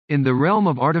In the realm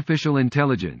of artificial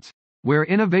intelligence, where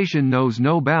innovation knows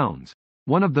no bounds,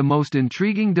 one of the most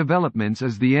intriguing developments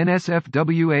is the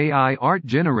NSFW AI art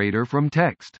generator from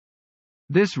text.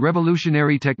 This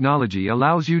revolutionary technology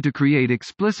allows you to create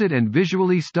explicit and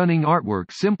visually stunning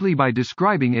artwork simply by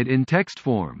describing it in text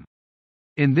form.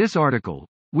 In this article,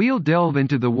 we'll delve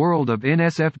into the world of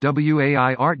NSFW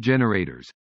AI art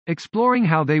generators, exploring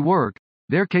how they work,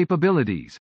 their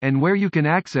capabilities, and where you can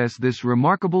access this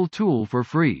remarkable tool for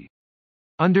free.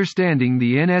 Understanding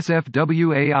the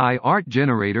NSFW AI art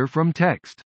generator from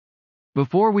text.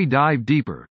 Before we dive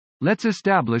deeper, let's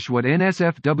establish what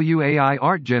NSFW AI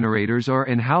art generators are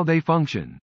and how they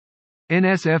function.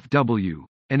 NSFW,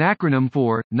 an acronym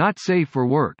for Not Safe for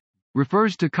Work,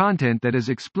 refers to content that is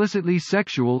explicitly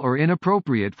sexual or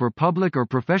inappropriate for public or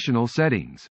professional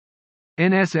settings.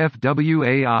 NSFW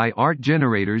AI art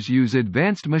generators use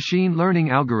advanced machine learning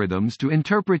algorithms to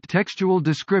interpret textual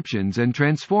descriptions and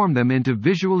transform them into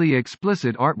visually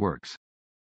explicit artworks.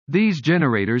 These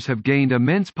generators have gained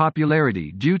immense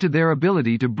popularity due to their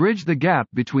ability to bridge the gap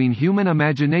between human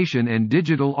imagination and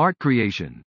digital art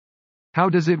creation. How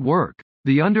does it work?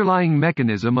 The underlying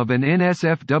mechanism of an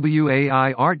NSFW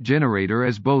AI art generator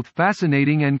is both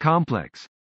fascinating and complex.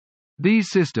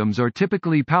 These systems are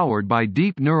typically powered by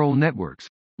deep neural networks,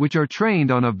 which are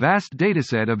trained on a vast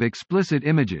dataset of explicit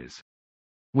images.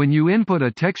 When you input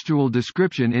a textual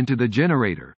description into the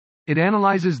generator, it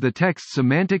analyzes the text's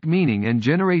semantic meaning and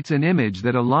generates an image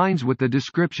that aligns with the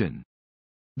description.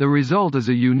 The result is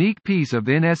a unique piece of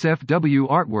NSFW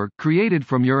artwork created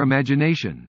from your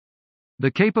imagination.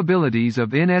 The capabilities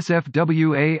of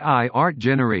NSFW AI art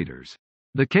generators.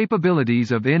 The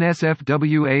capabilities of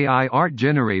NSFW AI art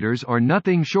generators are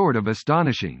nothing short of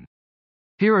astonishing.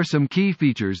 Here are some key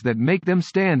features that make them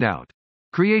stand out.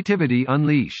 Creativity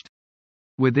unleashed.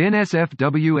 With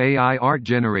NSFW AI art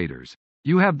generators,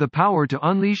 you have the power to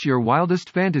unleash your wildest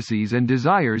fantasies and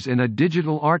desires in a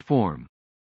digital art form.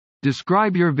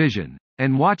 Describe your vision,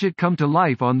 and watch it come to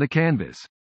life on the canvas.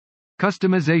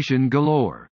 Customization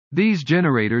galore. These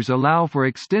generators allow for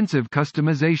extensive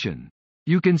customization.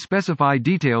 You can specify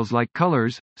details like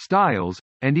colors, styles,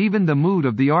 and even the mood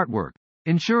of the artwork,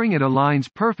 ensuring it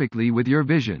aligns perfectly with your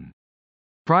vision.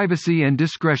 Privacy and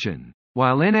discretion.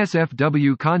 While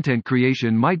NSFW content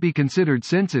creation might be considered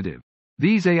sensitive,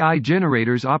 these AI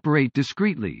generators operate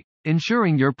discreetly,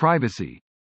 ensuring your privacy.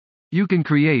 You can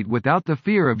create without the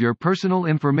fear of your personal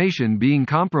information being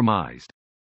compromised.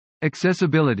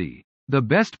 Accessibility. The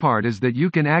best part is that you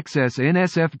can access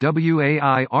NSFW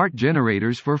AI art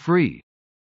generators for free.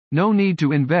 No need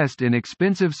to invest in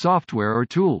expensive software or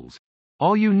tools.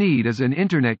 All you need is an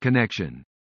internet connection.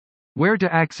 Where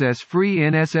to access free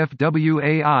NSFW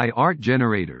AI art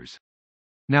generators?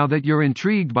 Now that you're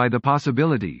intrigued by the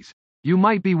possibilities, you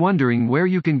might be wondering where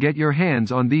you can get your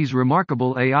hands on these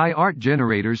remarkable AI art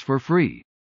generators for free.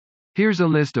 Here's a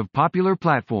list of popular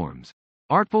platforms.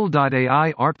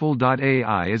 Artful.ai.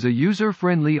 Artful.ai is a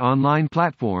user-friendly online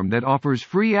platform that offers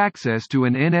free access to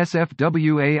an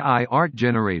NSFW AI art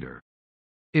generator.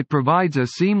 It provides a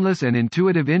seamless and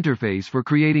intuitive interface for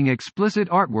creating explicit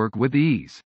artwork with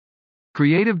ease.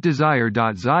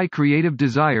 CreativeDesire.xi.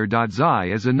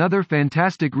 CreativeDesire.xi is another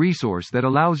fantastic resource that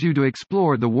allows you to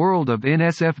explore the world of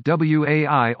NSFW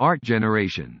AI art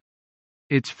generation.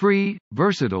 It's free,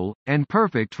 versatile, and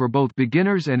perfect for both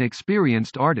beginners and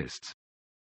experienced artists.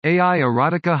 AI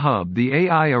Erotica Hub. The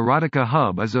AI Erotica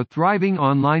Hub is a thriving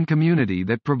online community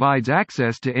that provides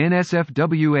access to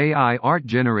NSFW AI art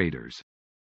generators.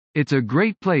 It's a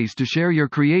great place to share your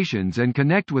creations and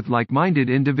connect with like-minded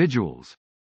individuals.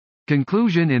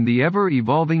 Conclusion. In the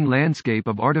ever-evolving landscape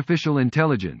of artificial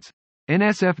intelligence,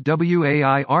 NSFW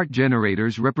AI art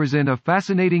generators represent a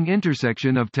fascinating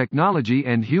intersection of technology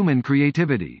and human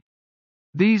creativity.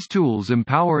 These tools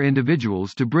empower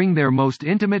individuals to bring their most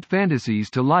intimate fantasies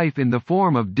to life in the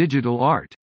form of digital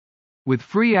art. With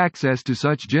free access to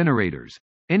such generators,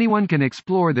 anyone can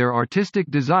explore their artistic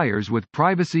desires with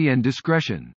privacy and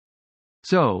discretion.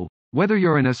 So, whether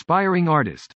you're an aspiring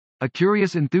artist, a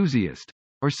curious enthusiast,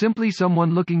 or simply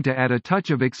someone looking to add a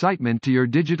touch of excitement to your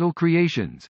digital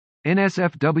creations,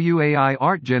 NSFW AI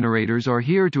art generators are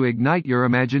here to ignite your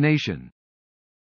imagination.